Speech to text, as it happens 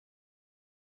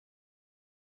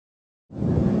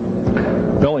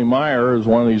Meier is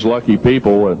one of these lucky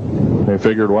people that they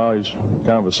figured, well, he's kind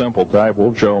of a simple type,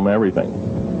 we'll show him everything.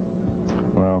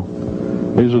 Well,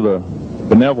 these are the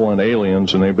benevolent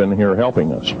aliens, and they've been here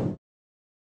helping us.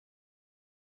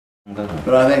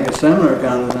 But I think a similar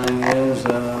kind of thing is,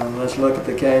 let's look at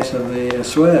the case of the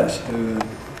Swiss, the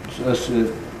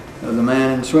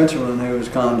man in Switzerland who was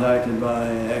contacted by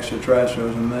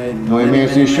extraterrestrials and made. Но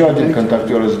имеется еще один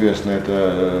контактер известный,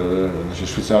 это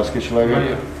швейцарский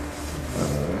человек.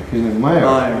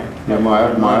 Meier.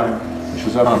 Meier.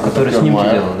 Который снимки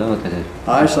делал, да, вот этот?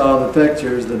 I saw the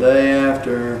pictures the day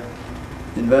after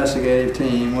investigative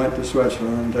team went to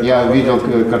Switzerland. Я видел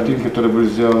картинки, которые были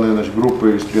сделаны нашей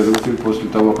группой исследователей после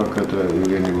того, как это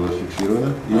явление было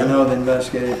зафиксировано.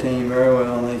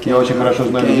 Я очень хорошо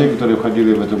знаю людей, которые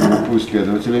входили в эту группу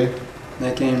исследователей.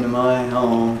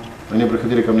 Они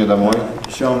приходили ко мне домой.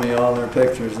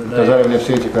 Показали мне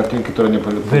все эти картинки, которые они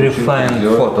получили. Very fine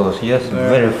photos, yes,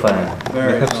 very fine.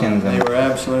 I have seen them. They were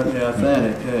absolutely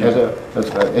authentic.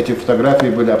 Эти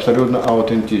фотографии были абсолютно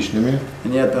аутентичными.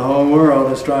 And yet the whole world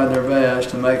has tried their best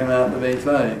to make them out to be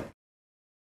fake.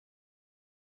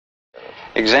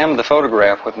 Examine the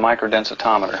photograph with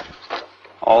microdensitometer.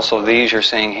 Also, these you're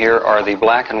seeing here are the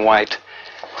black and white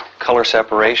color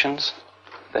separations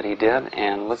that he did,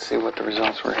 and let's see what the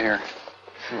results were here.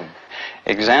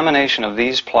 Examination of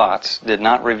these plots did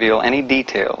not reveal any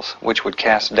details which would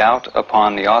cast doubt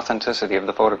upon the authenticity of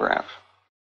the photograph.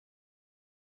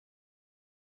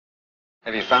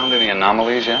 Have you found any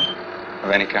anomalies yet,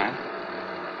 of any kind?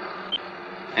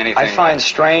 Anything? I find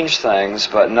strange things,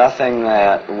 but nothing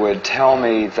that would tell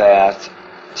me that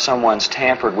someone's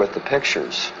tampered with the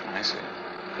pictures. I see.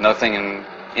 Nothing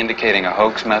indicating a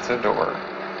hoax method or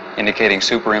indicating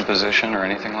superimposition or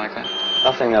anything like that?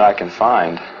 Nothing that I can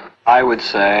find. I would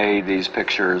say these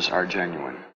pictures are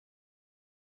genuine.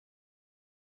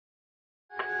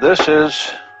 This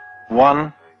is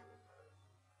one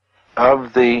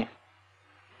of the...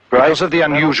 Because of the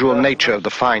unusual nature of the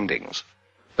findings,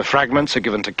 the fragments are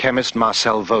given to chemist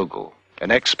Marcel Vogel,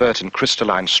 an expert in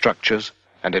crystalline structures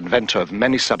and inventor of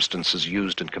many substances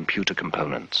used in computer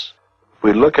components.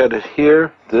 We look at it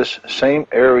here, this same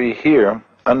area here,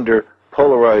 under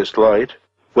polarized light.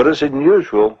 What is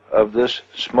unusual of this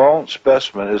small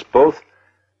specimen is both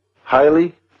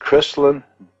highly crystalline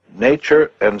nature,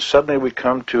 and suddenly we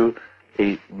come to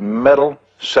a metal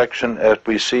section as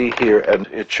we see here, and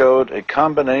it showed a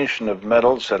combination of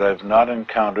metals that I've not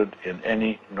encountered in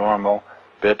any normal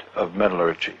bit of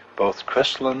metallurgy, both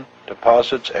crystalline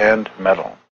deposits and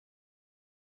metal.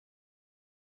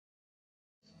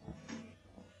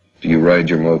 Do you ride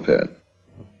your moped?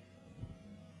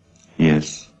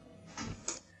 Yes.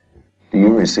 Do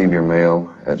you receive your mail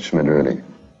at Schneider?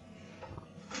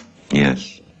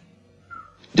 Yes.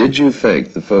 Did you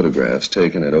fake the photographs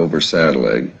taken at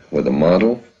Ober-Sadeleg with a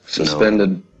model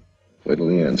suspended, No. Wait till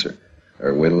the answer,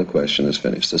 or wait till the question is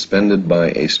finished, suspended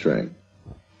by a string?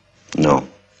 No.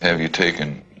 Have you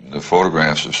taken the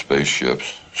photographs of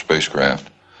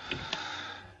spacecraft?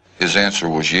 His answer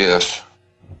was yes.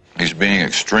 He's being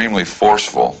extremely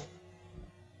forceful,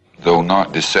 though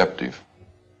not deceptive.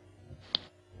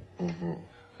 Mm-hmm.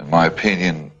 And my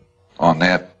opinion on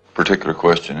that particular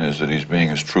question is that he's being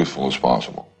as truthful as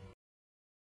possible.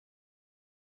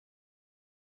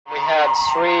 We had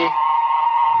 3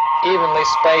 evenly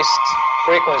spaced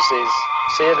frequencies.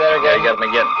 See it there again? Yeah, you got them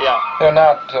again. Yeah. There are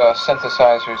not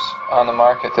synthesizers on the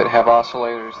market that have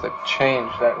oscillators that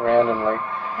change that randomly.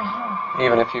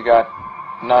 Even if you got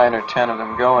 9 or 10 of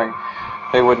them going,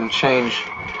 they wouldn't change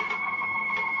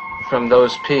from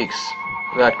those peaks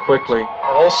that quickly.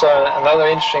 And also, another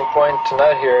interesting point to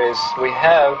note here is we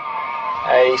have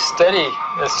a steady,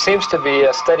 there seems to be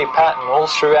a steady pattern all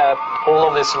throughout all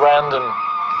of this random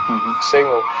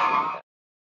signal.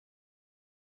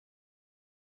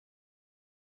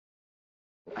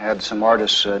 I had some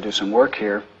artists do some work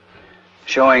here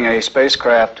showing a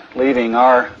spacecraft leaving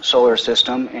our solar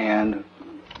system and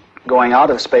going out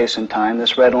of space and time.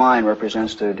 This red line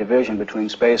represents the division between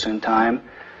space and time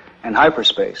and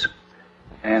hyperspace.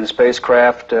 And the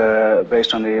spacecraft,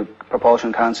 based on the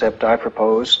propulsion concept I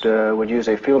proposed, would use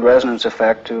a field resonance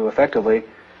effect to effectively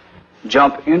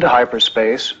jump into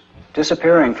hyperspace,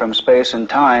 disappearing from space and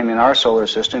time in our solar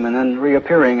system, and then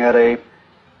reappearing at a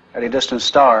distant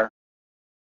star.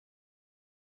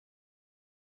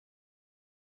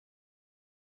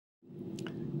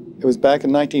 It was back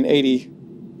in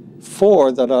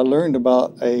 1984 that I learned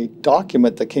about a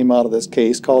document that came out of this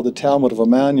case called the Talmud of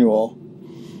Emmanuel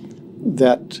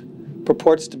that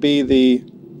purports to be the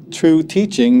true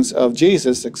teachings of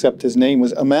Jesus, except his name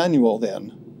was Emmanuel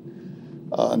then,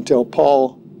 until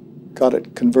Paul got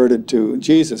it converted to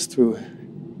Jesus through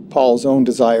Paul's own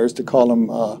desires to call him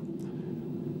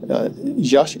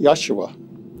Yeshua.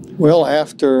 Well,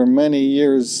 after many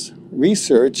years'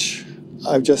 research,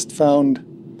 I've just found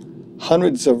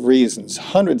hundreds of reasons,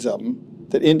 hundreds of them,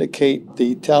 that indicate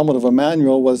the Talmud of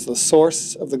Emmanuel was the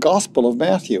source of the Gospel of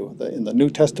Matthew, in the New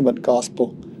Testament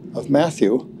Gospel of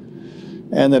Matthew,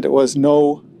 and that it was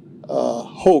no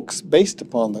hoax based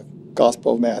upon the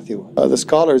Gospel of Matthew. The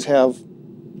scholars have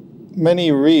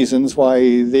many reasons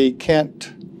why they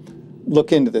can't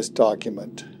look into this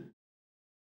document.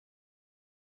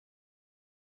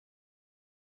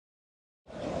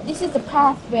 This is the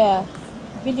path where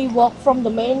Billy walked from the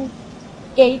main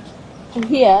gate to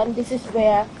here, and this is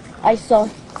where I saw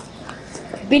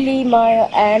Billy Meier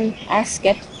and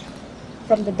Asket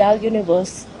from the Dal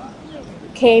Universe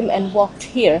came and walked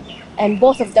here, and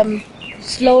both of them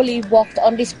slowly walked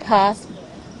on this path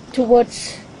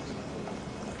towards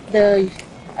the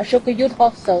Ashoka Youth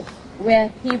Hostel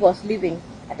where he was living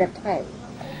at that time.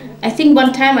 I think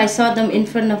one time I saw them in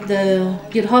front of the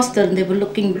youth hostel and they were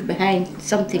looking behind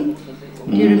something.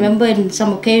 Do you remember in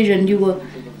some occasion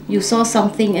you saw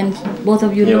something and both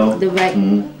of you looked the right?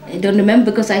 I don't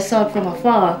remember because I saw it from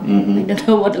afar. I don't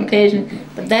know what occasion,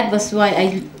 but that was why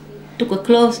I took a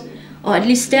close, or at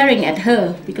least staring at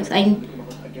her, because I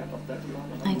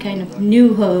kind of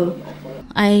knew her.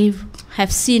 I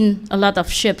have seen a lot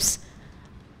of ships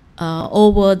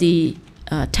over the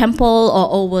temple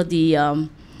or over the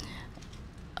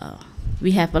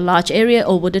we have a large area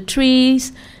over the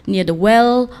trees, near the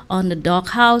well, on the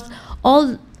doghouse.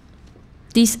 All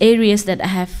these areas that I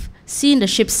have seen the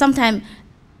ships, sometimes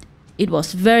it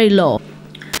was very low.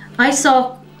 I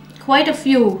saw quite a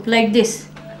few like this.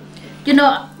 You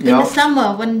know, in the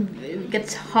summer when it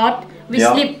gets hot, we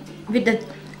sleep with the,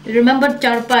 remember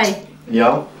charpai?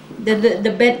 Yeah.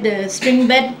 The bed, the string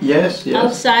bed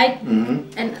outside,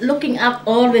 and looking up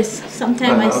always.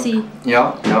 Sometimes I see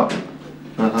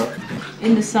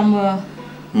in the summer.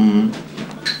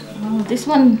 Oh, this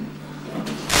one.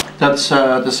 That's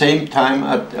the same time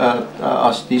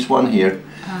as this one here.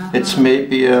 It's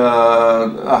maybe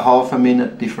a half a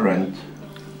minute different.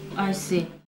 I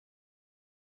see.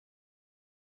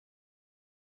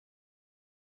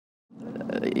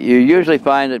 You usually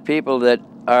find that people that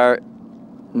are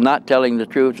not telling the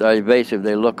truth are evasive.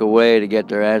 They look away to get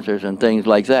their answers and things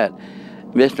like that.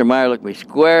 Mr. Meier looked me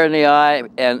square in the eye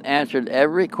and answered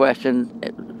every question,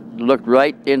 looked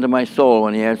right into my soul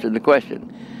when he answered the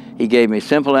question. He gave me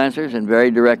simple answers and very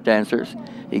direct answers.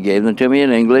 He gave them to me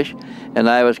in English, and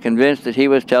I was convinced that he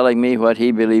was telling me what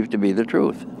he believed to be the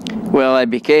truth. Well, I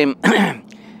became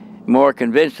more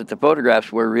convinced that the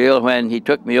photographs were real when he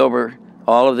took me over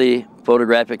all of the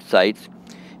photographic sites,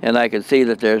 and I could see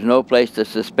that there's no place to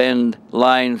suspend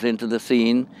lines into the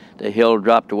scene. The hill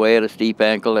dropped away at a steep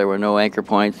angle. There were no anchor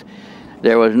points.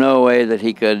 There was no way that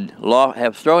he could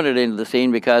have thrown it into the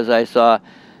scene, because I saw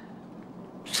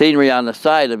scenery on the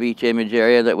side of each image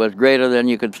area that was greater than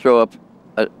you could throw up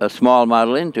a small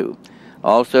model into.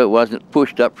 Also, it wasn't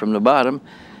pushed up from the bottom,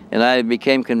 and I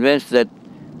became convinced that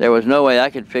there was no way I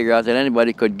could figure out that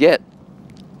anybody could get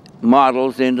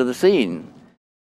models into the scene.